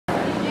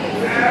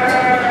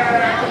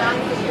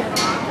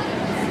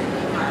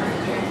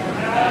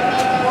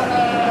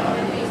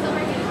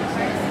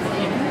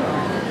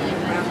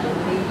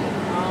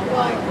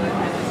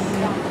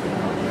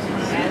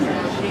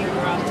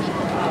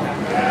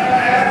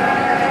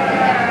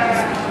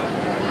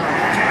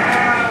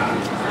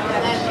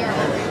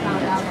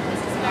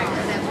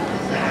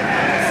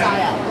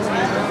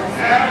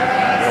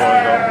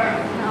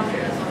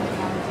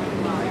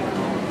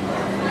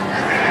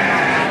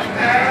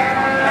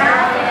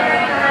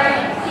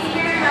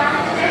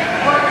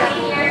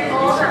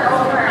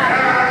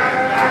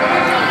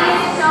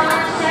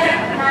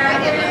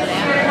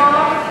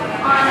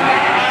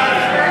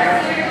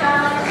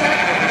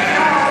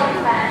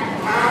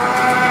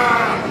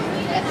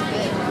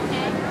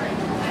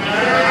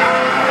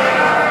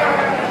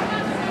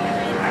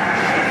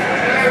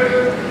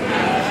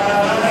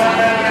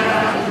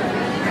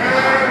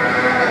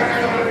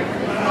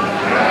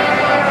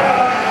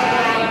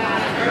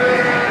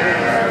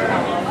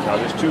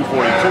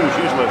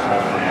she's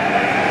listening.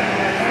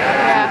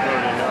 Yeah.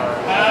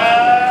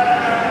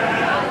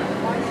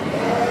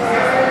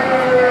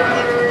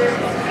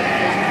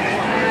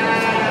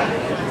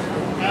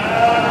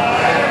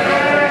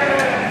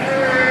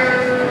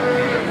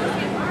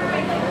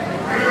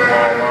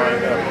 All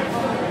lined up.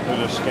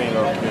 There's a skinny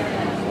little kid for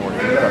you.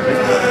 You got a big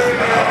one.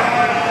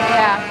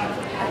 Yeah.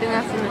 I think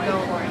that's gonna go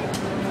for it.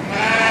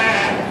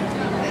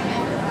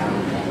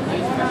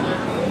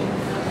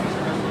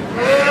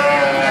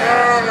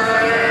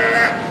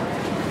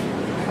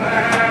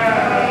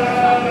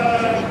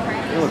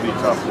 It would be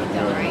tough to do.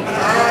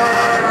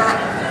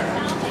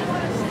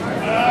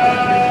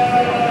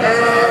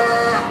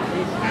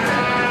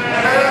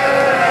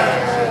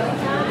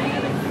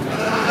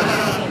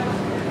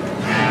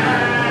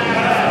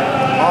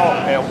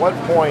 At what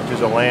point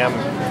is a lamb,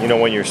 you know,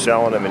 when you're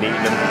selling them and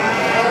eating them?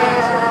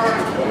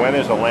 When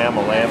is a lamb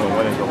and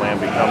when does a lamb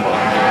become a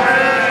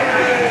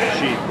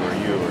sheep or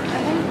you? Or... I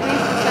think they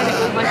said it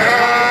was like 1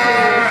 or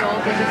 2 years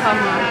old to become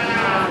a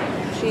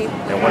sheep.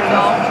 And what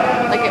adult.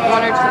 Like at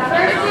 1 or 2,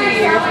 like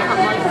 2 years, become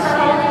like a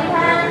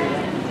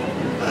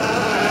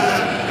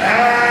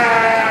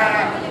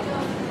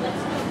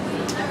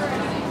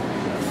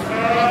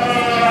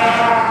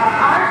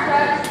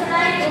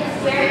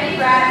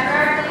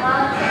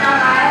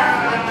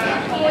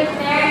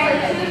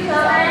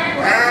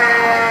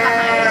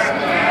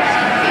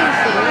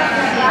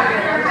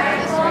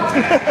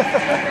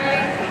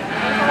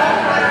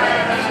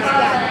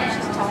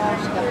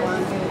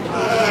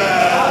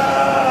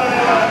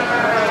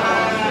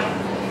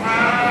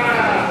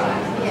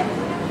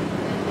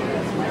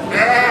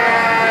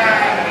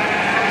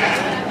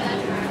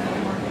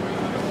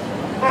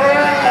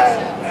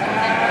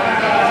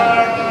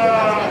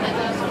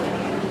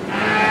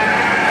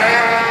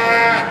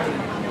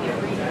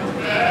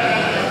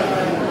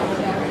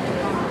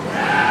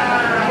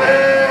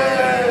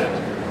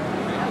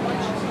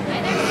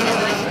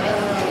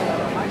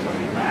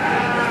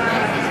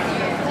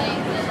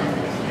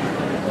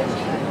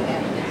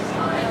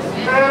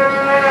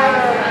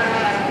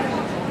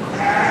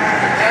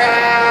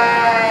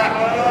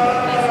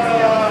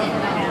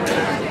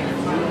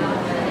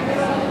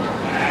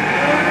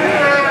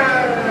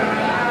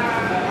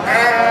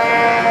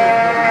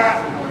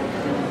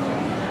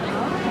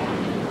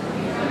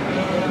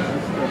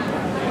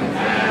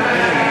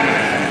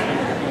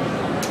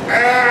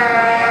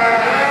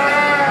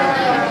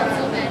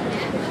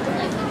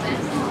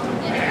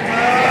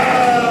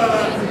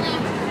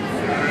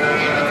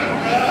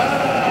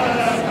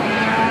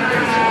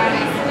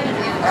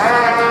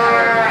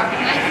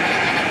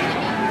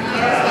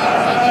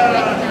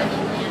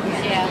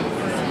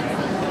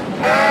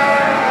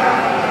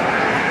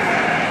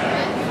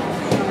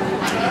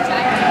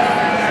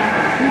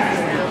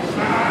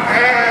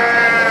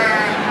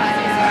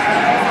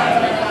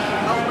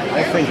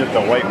The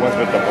white ones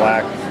with the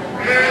black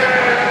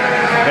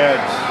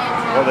heads,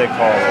 what do they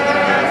call them?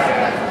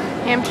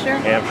 Hampshire?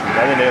 Hampshire.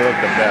 I think they look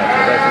the best.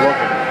 That's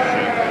looking at the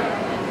sheep.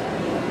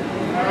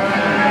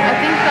 I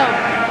think the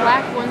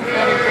black ones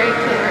that are gray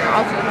too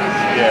are also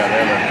Hampshire. Yeah,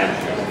 they look good.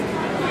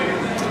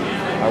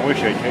 I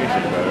wish they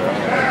tasted better.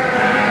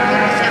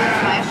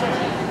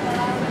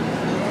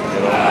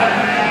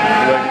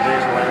 You like to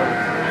taste lamb?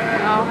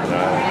 No.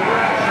 No.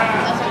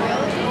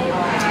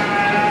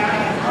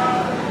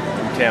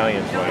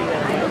 Italians like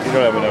it. You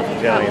don't have enough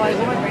Italian. That white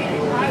one?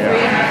 Yeah.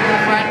 Green in the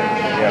front.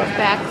 Yeah. It's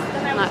back.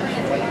 Not.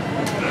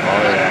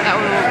 Oh, yeah. That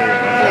one.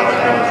 Now it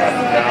goes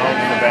down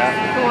in the back.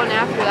 The one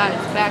after that,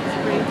 it's back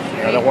straight.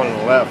 And the one on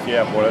the left,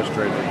 yeah, boy, that's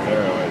straight up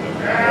there.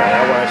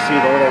 Yeah, when I see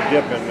the little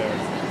dip in there,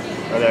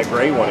 or that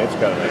gray one, it's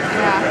got a nice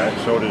back.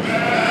 So does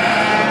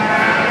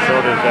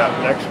that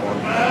next one.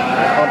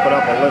 I pump it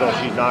up a little,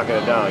 she's knocking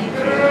it down. You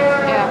see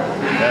that? Yeah.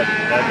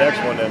 That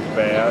next one is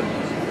bad.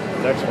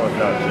 The next one's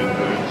not too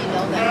good.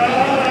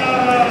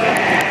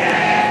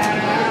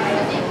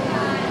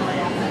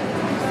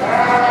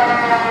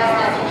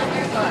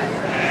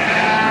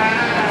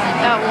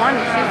 That one,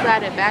 she's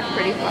got it back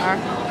pretty far.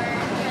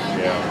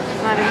 Yeah.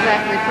 Not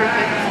exactly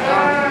perfect.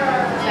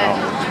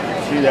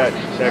 See that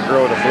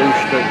girl with the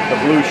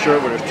blue shirt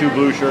where there's 2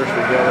 blue shirts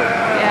together?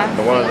 Yeah.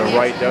 The one on the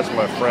right, that's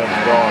my friend's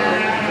daughter.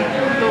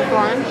 The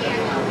blonde?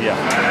 Yeah.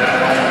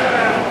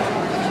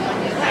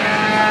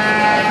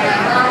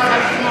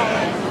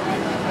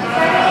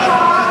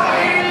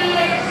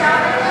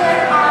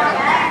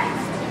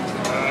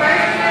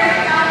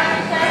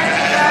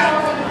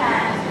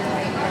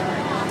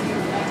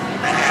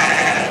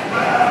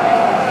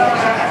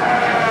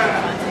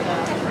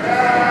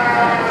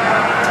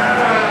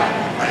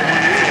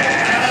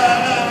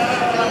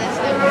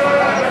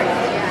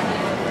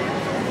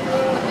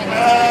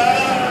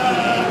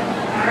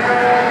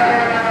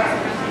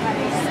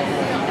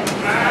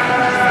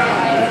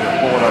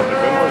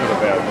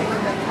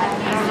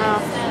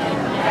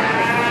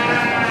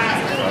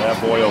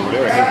 Boy over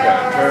there, he's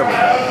got a terrible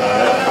back on that.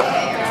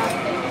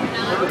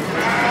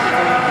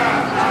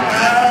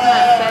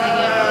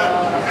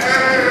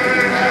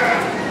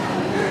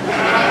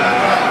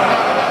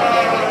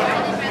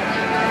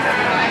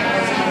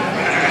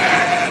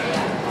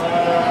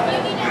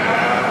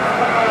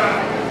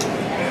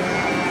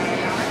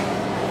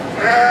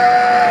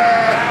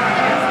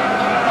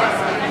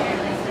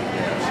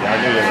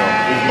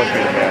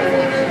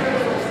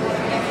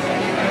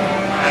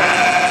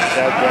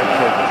 that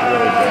kick is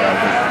really bad.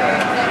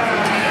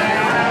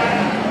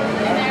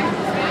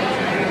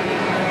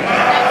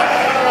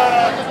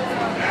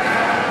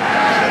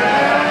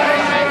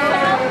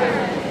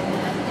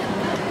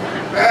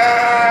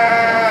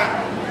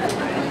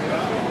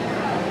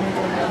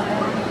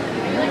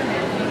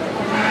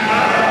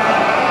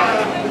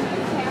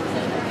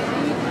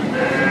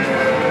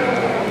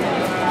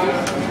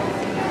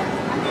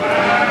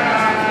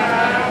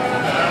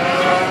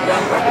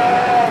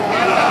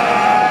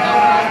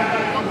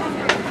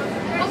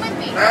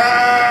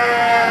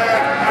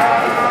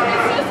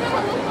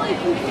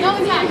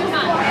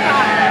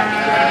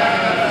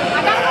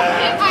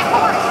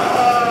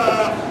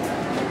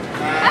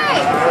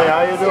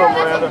 How you doing,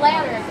 Miranda?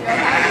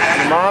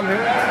 Your mom here?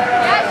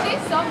 Yeah,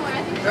 she's somewhere.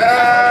 I think she's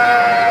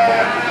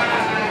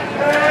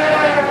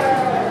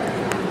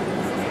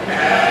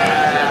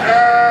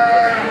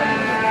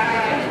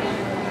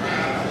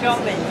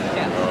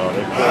Oh,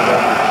 they pulled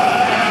up.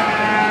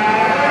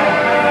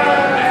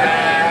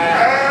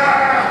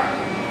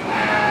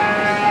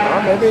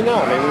 Well, maybe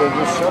not. Maybe they're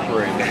just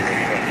separating them.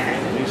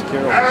 These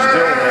kids are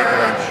still making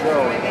them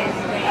show.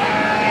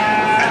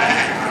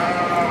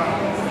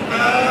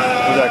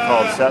 What's that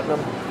called? Setting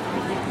them?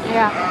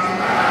 Yeah.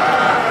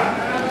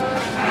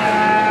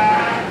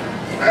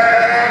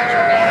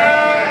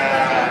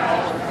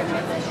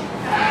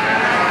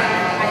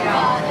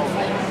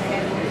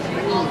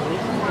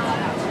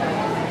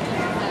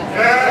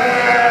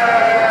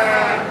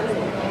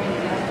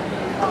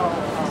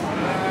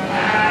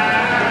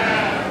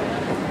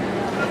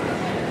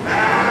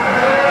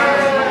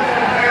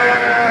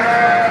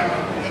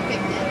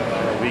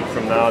 A week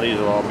from now, these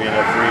will all be in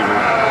a freezer.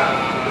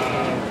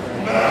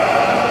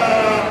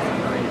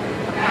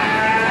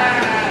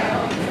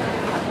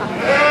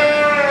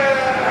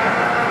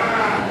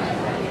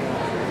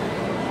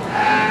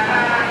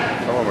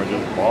 Some of them are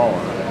just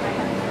balling.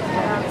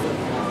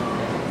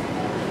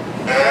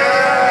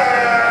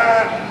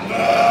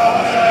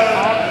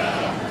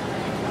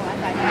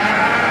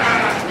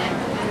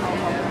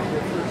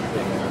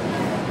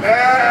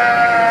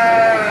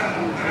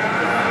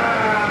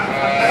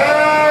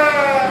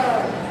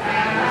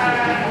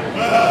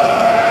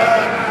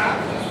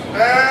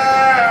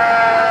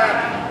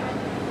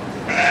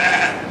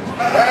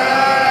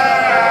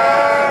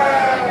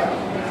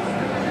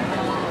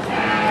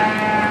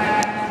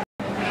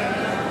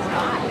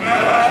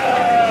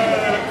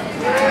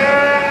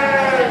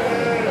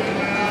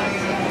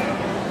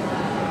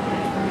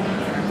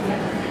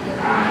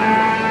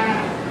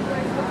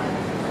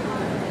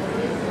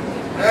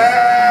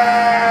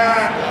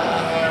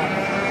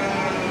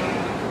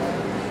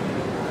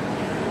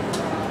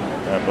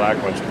 That black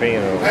one's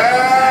peeing over.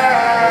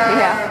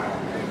 Yeah.